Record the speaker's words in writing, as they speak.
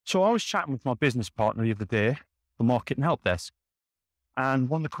So I was chatting with my business partner the other day, the market and help desk, and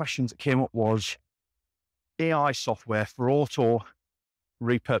one of the questions that came up was AI software for auto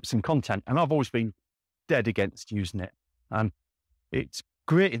repurposing content. And I've always been dead against using it. And it's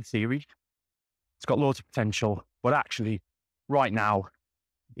great in theory. It's got loads of potential, but actually right now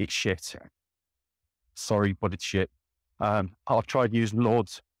it's shit. Sorry, but it's shit. I've tried using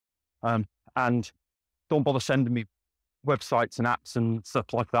loads, and don't bother sending me websites and apps and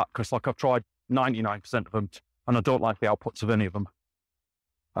stuff like that, because I've tried 99% of them and I don't like the outputs of any of them.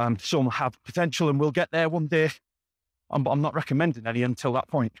 Some have potential and we'll get there one day. But I'm not recommending any until that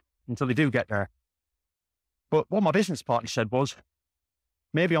point, until they do get there. But what my business partner said was,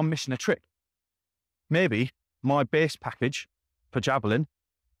 maybe I'm missing a trick. Maybe my base package for Javelin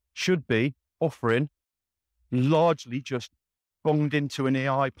should be offering largely just bunged into an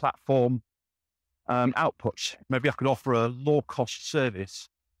AI platform outputs. Maybe I could offer a low-cost service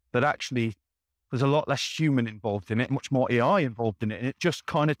that actually there's a lot less human involved in it, much more AI involved in it. And it just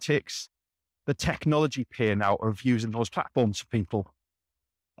kind of takes the technology pain out of using those platforms for people.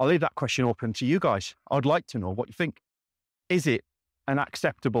 I'll leave that question open to you guys. I'd like to know what you think. Is it an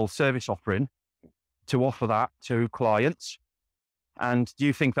acceptable service offering to offer that to clients? And do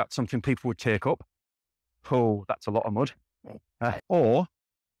you think that's something people would take up? Oh, that's a lot of mud. Or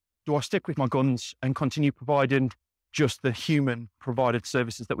do I stick with my guns and continue providing just the human provided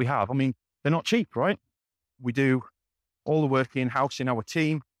services that we have? I mean, they're not cheap, right? We do all the work in-house in our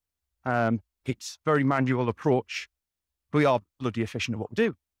team. It's very manual approach. We are bloody efficient at what we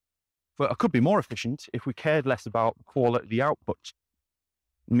do. But I could be more efficient if we cared less about the quality of the output.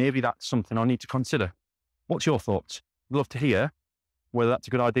 Maybe that's something I need to consider. What's your thoughts? I'd love to hear whether that's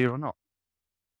a good idea or not.